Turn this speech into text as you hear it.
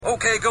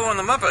Okay, go on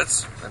the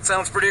Muppets. That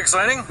sounds pretty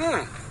exciting.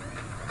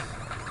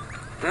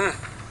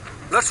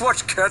 Let's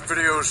watch cat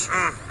videos.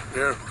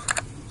 Yeah.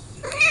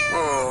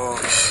 Oh.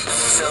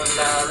 So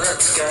now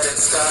let's get it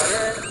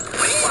started.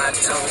 Why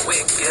don't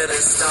we get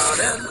it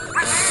started?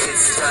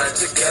 It's time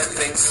to get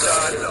things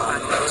started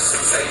on most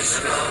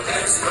sensational,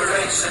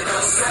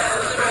 inspirational,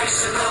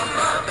 celebrational,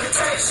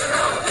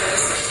 Muppetational.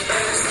 This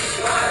is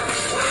what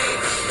we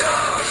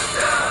call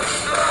the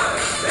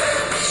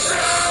Muppet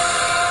Show.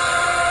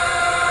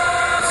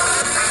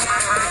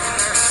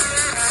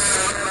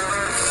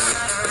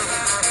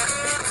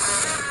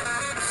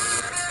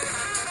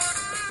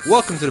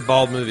 Welcome to the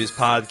Bald Movies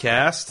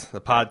Podcast, the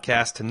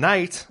podcast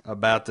tonight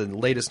about the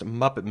latest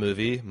Muppet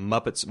movie,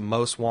 Muppets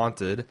Most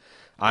Wanted.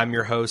 I'm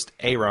your host,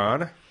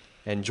 Aaron,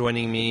 and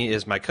joining me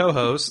is my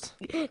co-host...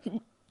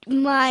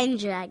 Mind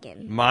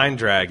Dragon. Mind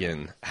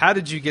Dragon. How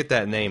did you get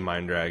that name,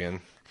 Mind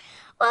Dragon?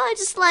 Well, I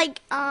just like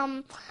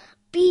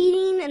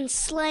beating and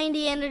slaying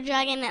the Ender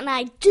Dragon, and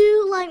I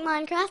do like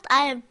Minecraft.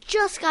 I have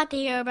just got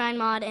the Herobrine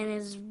mod, and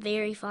it's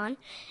very fun.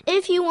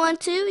 If you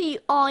want to,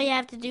 all you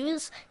have to do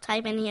is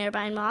type in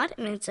Herobrine mod,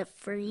 and it's a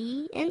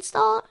free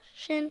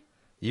installation.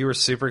 You were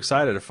super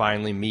excited to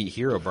finally meet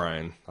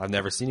Herobrine. I've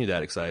never seen you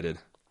that excited.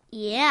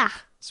 Yeah.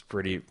 It's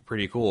pretty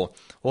cool.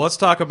 Well, let's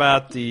talk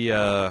about the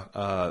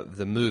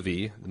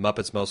movie, The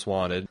Muppets Most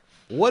Wanted.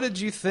 What did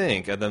you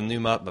think of the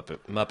new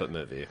Muppet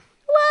movie?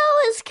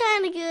 Well, it's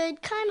kind of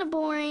good, kind of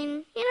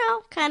boring,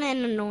 kind of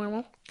in the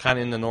normal. Kind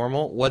of in the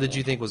normal? What did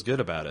you think was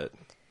good about it?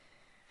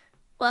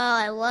 Well,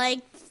 I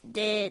liked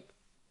that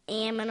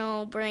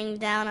Aminal bring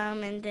down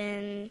him, and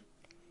then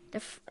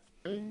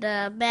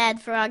the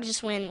bad frog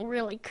just went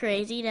really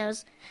crazy. That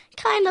was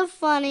kind of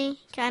funny.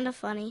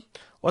 Well,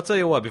 I'll tell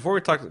you what, before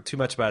we talk too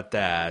much about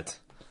that,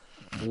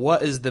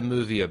 what is the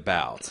movie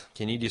about?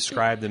 Can you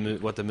describe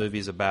what the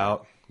movie's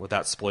about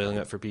without spoiling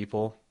it for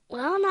people?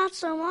 Well, not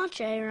so much,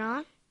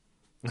 Aaron.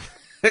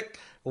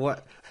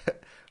 What?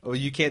 Well,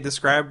 you can't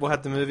describe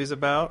what the movie's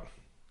about?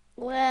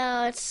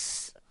 Well,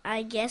 it's,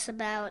 I guess,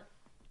 about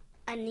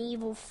an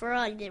evil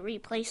frog that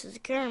replaces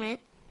Kermit.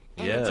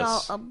 And Yes. It's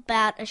all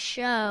about a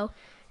show.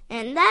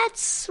 And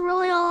that's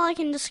really all I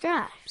can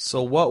describe.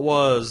 So what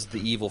was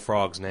the evil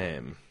frog's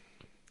name?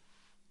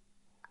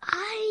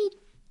 I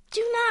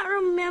do not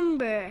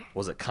remember.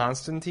 Was it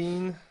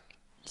Constantine?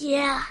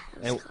 Yeah. It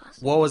was And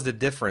close. what was the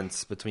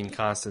difference between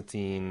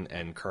Constantine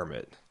and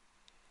Kermit?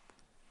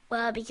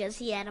 Well, because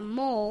he had a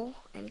mole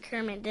and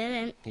Kermit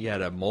didn't. He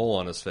had a mole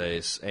on his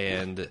face,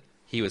 and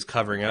he was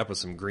covering it up with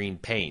some green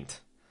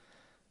paint.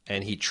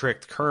 And he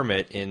tricked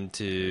Kermit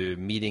into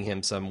meeting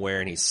him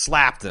somewhere, and he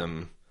slapped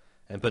him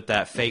and put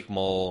that fake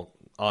mole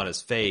on his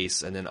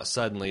face, and then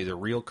suddenly the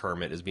real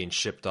Kermit is being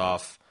shipped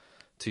off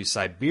to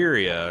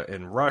Siberia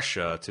in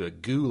Russia to a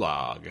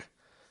gulag,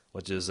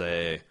 which is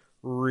a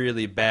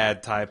really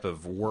bad type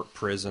of work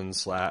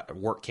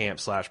camp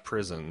 /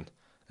 prison,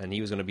 and he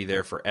was going to be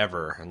there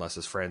forever unless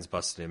his friends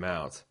busted him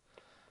out.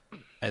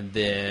 And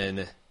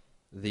then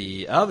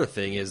the other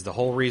thing is the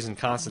whole reason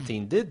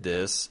Constantine did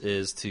this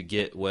is to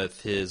get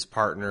with his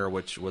partner,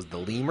 which was the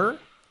lemur,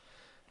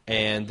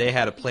 and they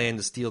had a plan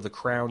to steal the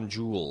crown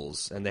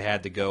jewels, and they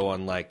had to go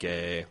on like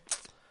a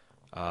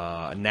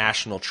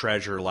national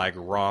treasure like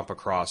romp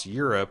across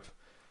Europe,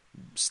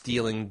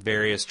 stealing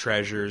various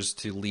treasures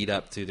to lead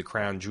up to the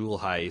crown jewel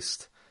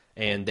heist,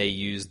 and they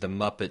used the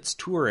Muppets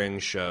touring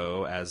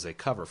show as a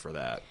cover for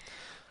that.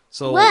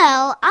 So,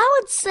 Well, I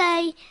would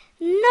say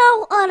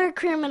no other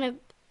criminal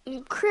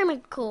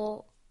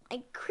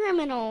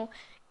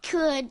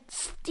could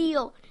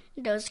steal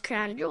those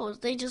crown jewels.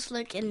 They just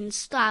look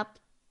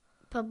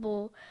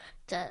unstoppable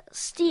to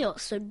steal.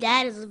 So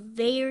that is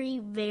very,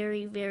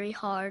 very, very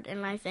hard.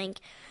 And I think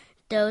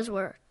those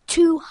were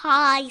two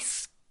highly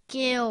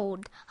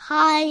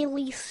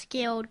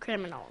skilled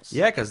criminals.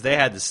 yeah, because they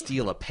had to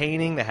steal a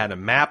painting that had a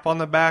map on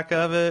the back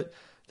of it,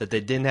 that they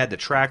then had to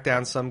track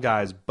down some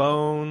guy's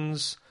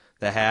bones,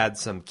 that had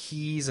some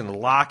keys and a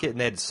locket, and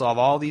they had to solve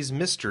all these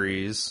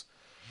mysteries.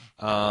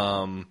 They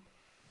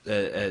had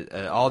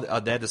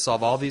to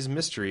solve all these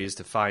mysteries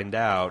to find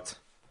out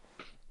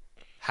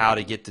how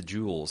to get the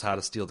jewels, how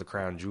to steal the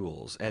crown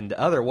jewels. And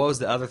what was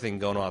the other thing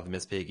going on with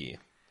Miss Piggy?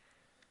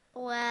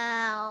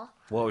 Well,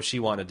 What was she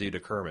wanting to do to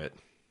Kermit?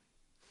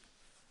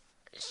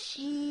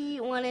 she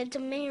wanted to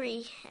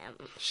marry him.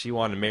 She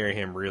wanted to marry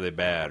him really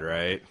bad,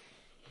 right?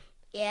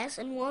 Yes,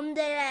 and one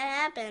day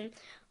that happened,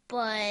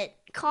 but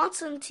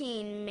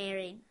Constantine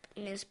married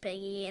Miss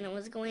Piggy, and it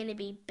was going to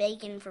be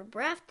bacon for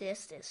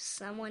breakfast if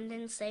someone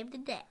didn't save the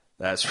day.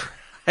 That's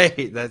right.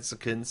 Couldn't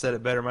have said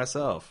it better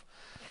myself.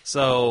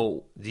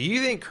 So, do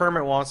you think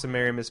Kermit wants to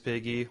marry Miss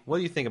Piggy? What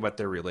do you think about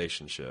their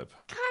relationship?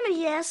 Kind of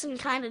yes and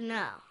kind of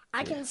no.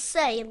 I can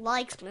say he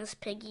likes Miss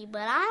Piggy,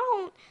 but I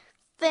don't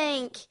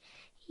think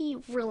he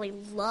really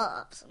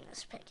loves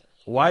Miss Piggy.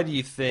 Why do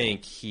you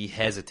think he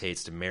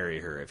hesitates to marry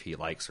her if he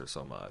likes her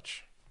so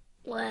much?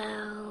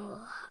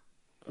 Well,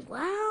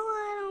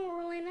 I don't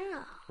really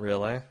know.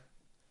 Really?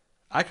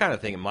 I kind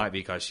of think it might be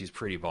because she's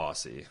pretty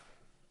bossy.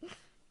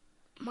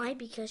 Might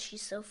because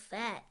she's so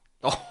fat.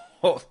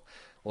 Oh,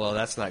 Well,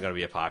 that's not going to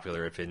be a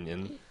popular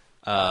opinion.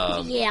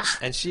 Yeah.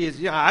 And she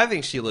is, I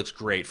think she looks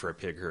great for a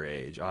pig her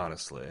age,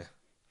 honestly.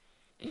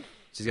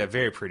 She's got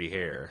very pretty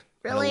hair.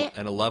 Really?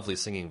 And a lovely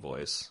singing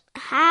voice.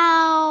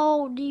 How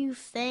old do you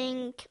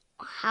think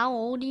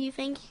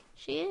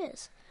she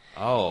is?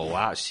 Oh,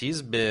 wow. She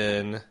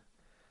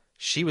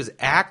was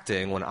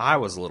acting when I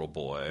was a little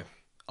boy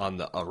on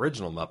the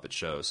original Muppet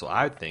Show, so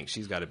I think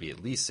she's got to be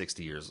at least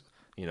 60 years,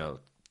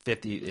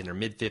 50 in her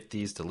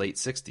mid-50s to late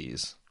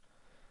 60s.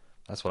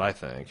 That's what I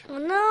think. Well,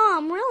 no,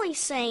 I'm really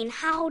saying,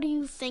 how do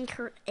you think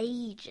her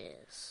age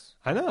is?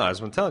 I know. As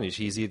I'm telling you,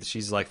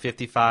 she's like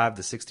 55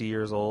 to 60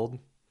 years old.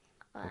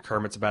 And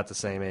Kermit's about the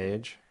same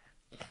age.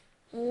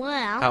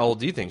 Well, How old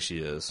do you think she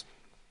is?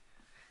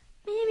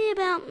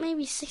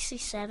 maybe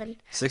 67.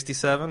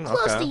 67?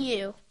 Close Okay. to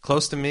you.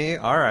 Close to me?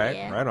 All right.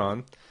 Yeah. Right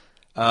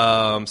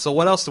on. So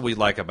what else do we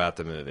like about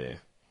the movie?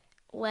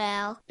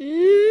 Well,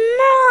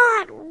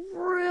 not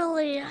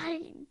really.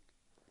 I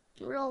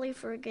really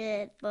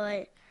forget,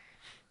 but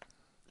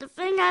the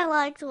thing I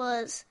liked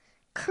was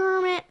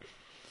Kermit.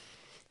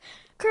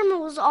 Kermit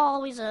was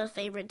always a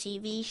favorite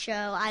TV show.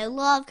 I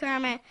love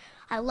Kermit.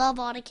 I love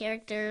all the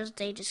characters.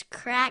 They just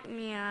crack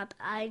me up.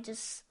 I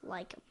just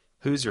like them.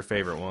 Who's your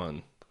favorite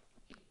one?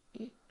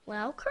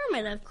 Well,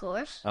 Kermit, of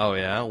course. Oh,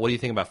 yeah? What do you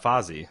think about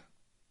Fozzie?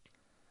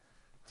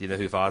 Do you know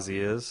who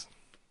Fozzie is?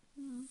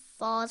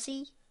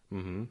 Fozzie.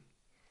 Mm-hmm.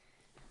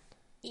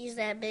 He's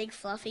that big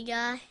fluffy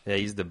guy. Yeah,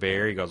 he's the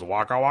bear. He goes,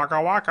 waka,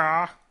 waka,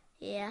 waka.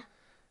 Yeah.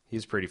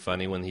 He's pretty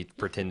funny when he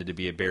pretended to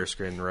be a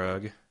bearskin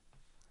rug.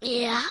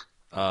 Yeah.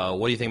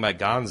 What do you think about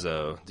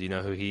Gonzo? Do you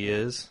know who he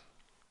is?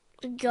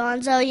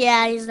 Gonzo,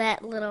 yeah, he's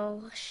that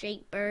little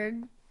shake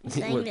bird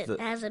thing With that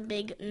the- has a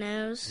big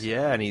nose.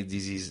 Yeah, and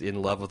he's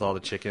in love with all the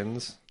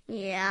chickens.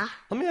 Yeah.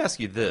 Let me ask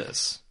you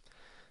this.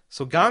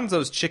 So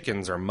Gonzo's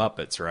chickens are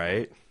Muppets,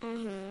 right?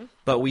 Mm-hmm.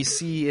 But we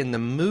see in the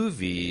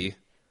movie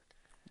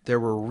there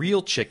were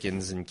real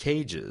chickens in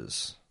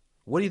cages.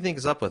 What do you think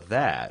is up with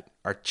that?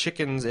 Are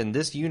chickens in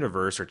this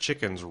universe, are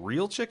chickens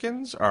real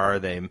chickens? Or are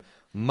they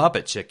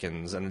Muppet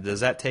chickens? And does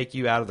that take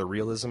you out of the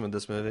realism of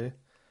this movie?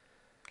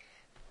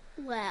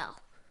 Well,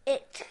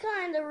 it's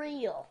kind of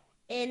real.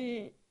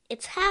 And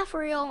it's half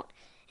real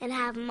and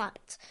half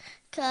Muppets.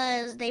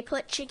 Because they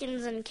put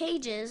chickens in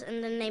cages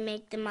and then they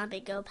make the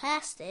Muppet go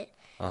past it.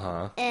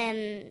 Uh-huh.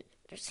 And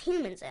there's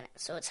humans in it.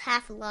 So it's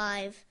half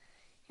alive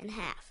and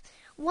half.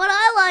 What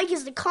I like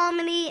is the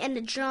comedy and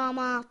the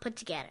drama put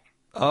together.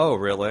 Oh,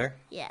 really?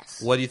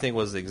 Yes. What do you think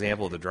was the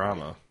example of the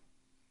drama?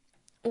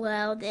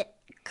 Well, that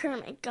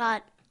Kermit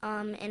got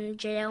in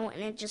jail,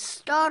 and it just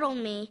startled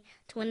me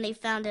to when they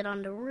found it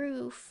on the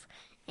roof,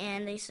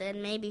 and they said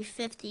maybe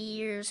 50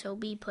 years he'll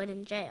be put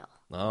in jail.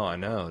 Oh, I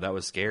know. That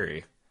was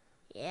scary.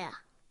 Yeah.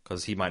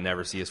 Because he might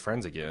never see his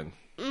friends again.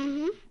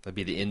 Mm-hmm. That'd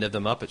be the end of the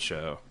Muppet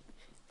Show.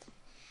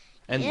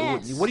 And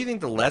Yes. what do you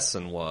think the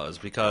lesson was?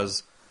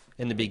 Because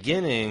in the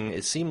beginning,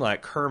 it seemed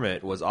like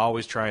Kermit was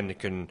always trying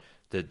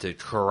to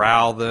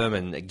corral them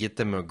and get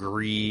them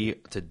agree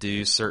to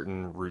do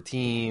certain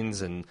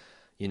routines. And,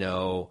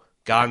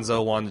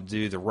 Gonzo wanted to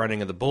do the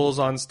running of the bulls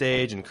on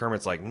stage, and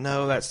Kermit's like,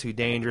 no, that's too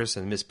dangerous.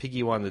 And Miss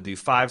Piggy wanted to do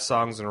 5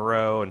 songs in a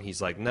row, and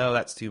he's like, no,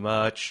 that's too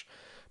much.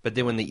 But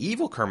then when the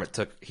evil Kermit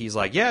he's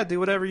like, yeah, do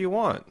whatever you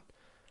want.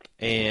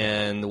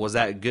 And was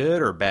that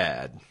good or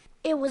bad?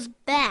 It was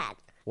bad.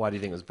 Why do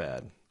you think it was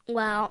bad?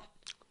 Well,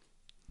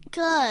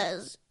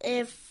 because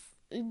if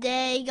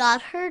they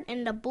got hurt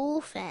in the bull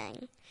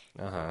thing,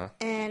 Uh-huh.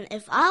 and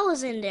if I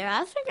was in there,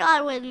 I think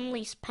I would at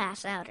least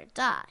pass out or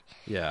die.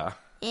 Yeah.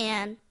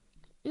 And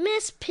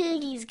Miss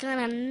Piggy's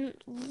gonna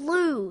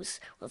lose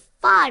with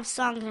 5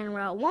 songs in a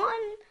row. 1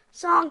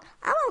 song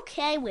I'm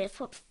okay with,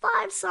 but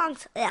 5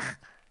 songs, ugh.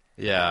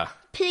 Yeah.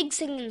 Pig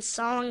singing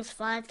songs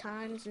 5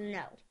 times,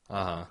 no.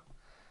 Uh-huh.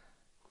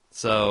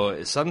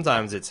 So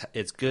sometimes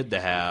it's good to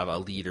have a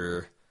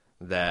leader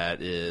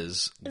that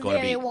is going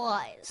to Very be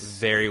wise.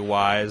 very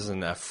wise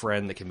and a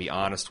friend that can be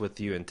honest with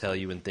you and tell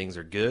you when things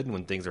are good and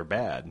when things are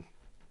bad.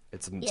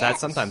 That's Yes.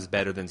 sometimes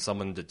better than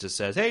someone that just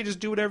says, hey, just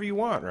do whatever you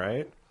want,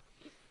 right?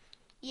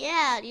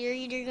 Yeah, you're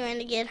either going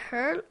to get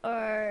hurt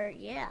or,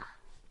 yeah.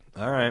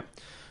 All right.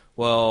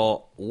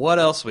 Well, what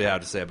else we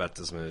have to say about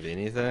this movie?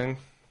 Anything?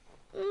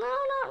 No,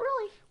 not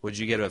really. Would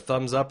you get a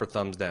thumbs up or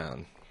thumbs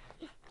down?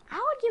 I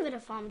would give it a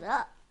thumbs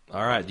up.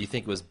 All right. Do you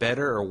think it was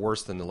better or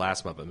worse than the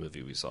last Muppet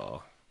movie we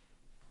saw?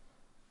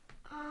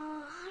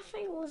 I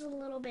think it was a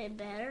little bit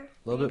better.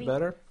 A little bit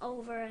better?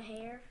 Over a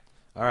hair.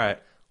 All right.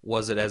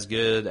 Was it as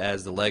good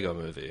as the Lego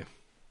movie?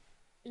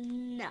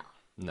 No.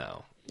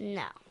 No.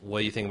 No. What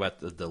do you think about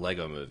the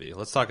Lego movie?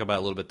 Let's talk about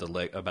a little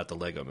bit about the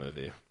Lego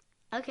movie.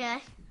 Okay.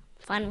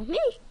 Fine with me.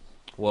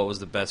 What was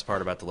the best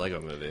part about the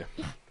Lego movie?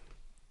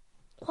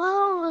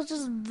 Well, it was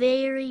just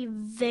very,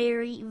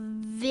 very,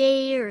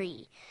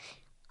 very.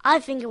 I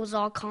think it was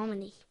all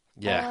comedy.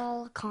 Yeah.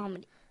 All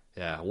comedy.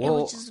 Yeah. It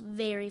Well, was just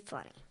very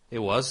funny. it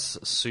was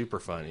super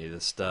funny. The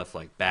stuff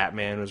like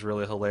Batman was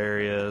really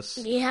hilarious.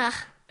 Yeah.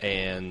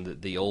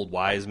 And the old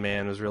wise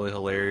man was really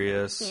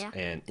hilarious. Yeah.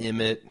 And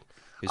Emmett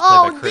He was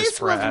played by Oh, Chris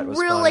this was Pratt.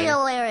 really funny.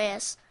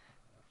 hilarious.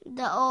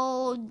 The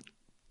old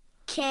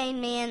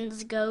Cane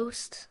Man's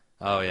ghost.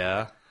 Oh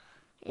yeah.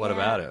 What Yeah.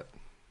 about it?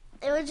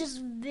 It was just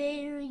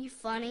very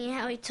funny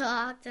how he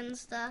talked and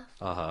stuff.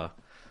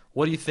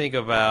 What do you think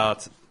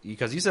about?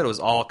 Because you said it was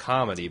all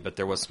comedy, but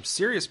there was some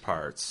serious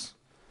parts.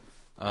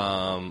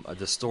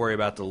 The story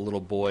about the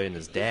little boy and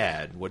his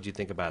dad. What do you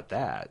think about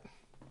that?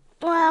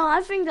 Well,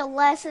 I think the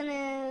lesson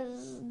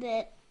is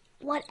that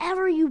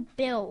whatever you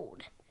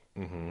build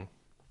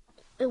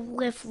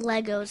with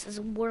Legos is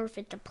worth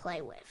it to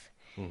play with.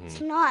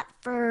 It's not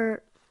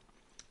for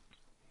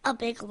a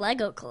big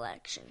Lego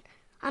collection.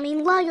 I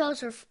mean,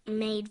 Legos are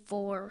made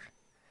for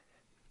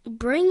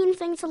bringing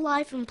things to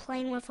life and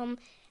playing with them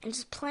and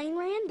just playing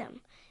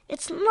random.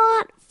 It's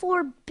not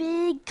for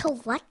big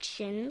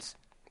collections.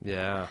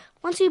 Yeah.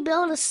 Once you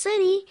build a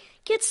city,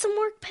 get some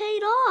work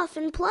paid off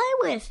and play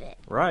with it.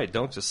 Right.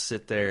 Don't just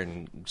sit there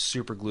and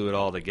super glue it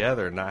all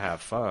together and not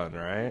have fun,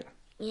 right?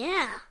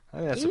 Yeah. I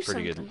think that's do a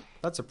pretty good. something.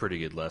 That's a pretty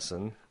good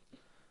lesson.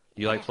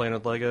 You like playing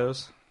with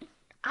Legos?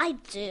 I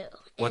do.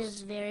 What- It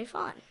is very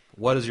fun.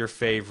 What is your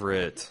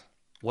favorite?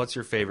 What's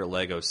your favorite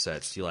Lego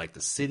sets? Do you like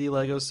the city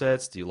Lego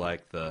sets? Do you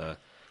like the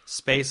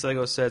space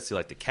Lego sets? Do you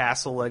like the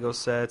castle Lego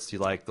sets? Do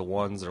you like the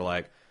ones that are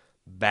like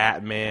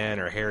Batman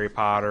or Harry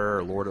Potter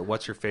or Lord?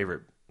 What's your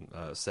favorite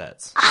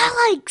sets?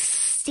 I like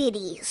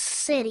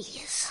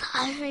cities.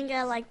 I think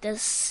I like the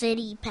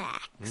city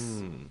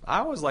packs. I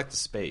always liked the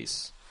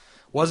space.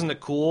 Wasn't it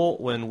cool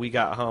when we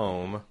got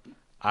home?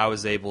 I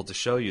was able to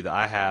show you that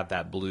I have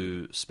that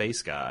blue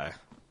space guy.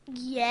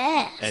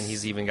 Yes. And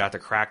he's even got the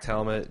cracked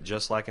helmet,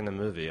 just like in the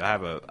movie. I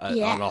have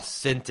Yes. an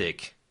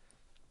authentic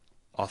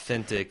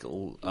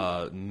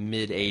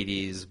mid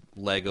 '80s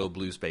Lego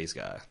blue space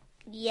guy.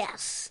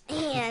 Yes.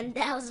 And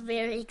that was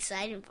very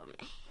exciting for me.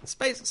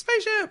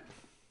 Spaceship.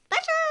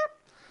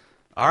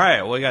 All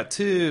right, well, we got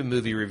 2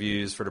 movie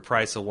reviews for the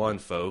price of 1,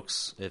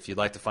 folks. If you'd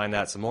like to find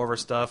out some more of our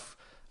stuff,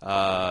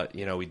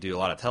 we do a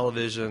lot of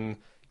television,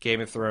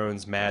 Game of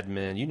Thrones, Mad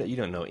Men. You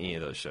don't know any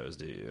of those shows,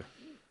 do you?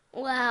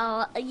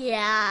 Well,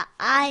 yeah,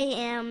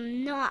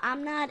 I'm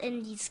not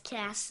in these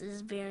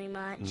casts very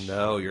much.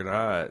 No, you're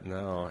not.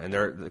 No, and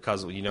they're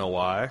because you know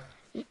why.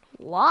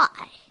 Why?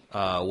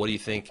 What do you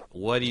think?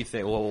 What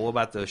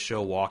about the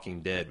show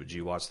Walking Dead? Would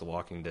you watch The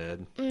Walking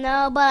Dead?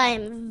 No,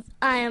 but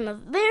I am a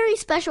very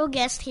special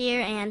guest here,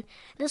 and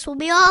this will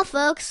be all,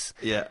 folks.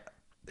 Yeah.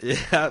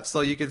 Yeah,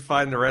 so you can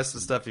find the rest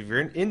of the stuff if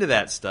you're into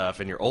that stuff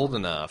and you're old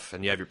enough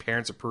and you have your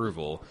parents'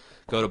 approval.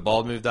 Go to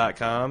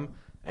baldmove.com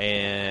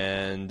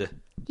and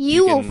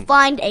You will can-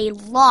 find a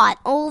lot,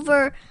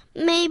 over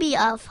maybe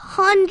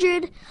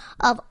 100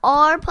 of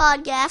our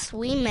podcasts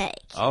we make.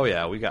 Oh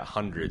yeah, we got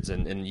hundreds,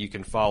 and you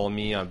can follow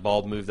me on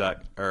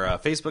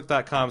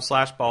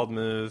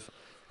facebook.com/baldmove,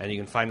 and you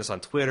can find us on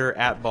Twitter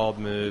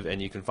 @baldmove, and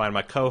you can find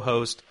my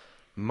co-host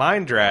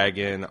Mind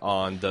Dragon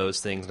on those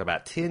things in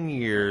about 10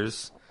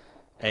 years.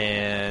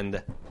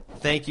 And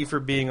thank you for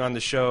being on the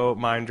show,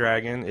 Mind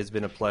Dragon. It's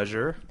been a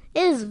pleasure.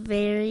 It is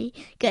very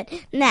good.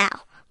 Now,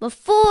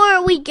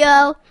 before we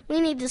go, we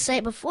need to say,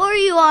 before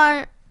you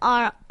are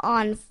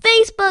on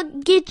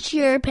Facebook, get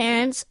your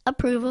parents'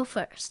 approval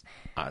first.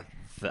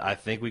 I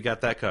think we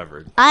got that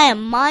covered. I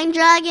am Mind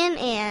Dragon,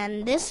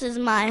 and this is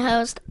my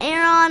host,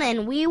 Aaron,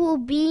 and we will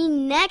be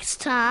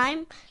next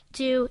time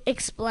to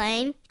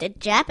explain the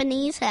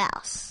Japanese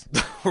house.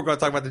 We're going to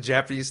talk about the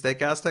Japanese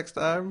steakhouse next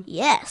time?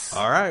 Yes.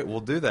 All right, we'll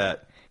do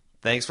that.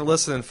 Thanks for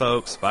listening,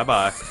 folks.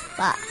 Bye-bye.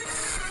 Bye.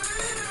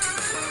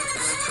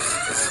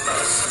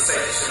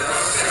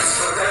 Sensational,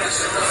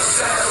 inspirational,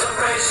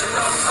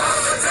 celebrational,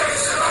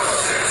 motivation.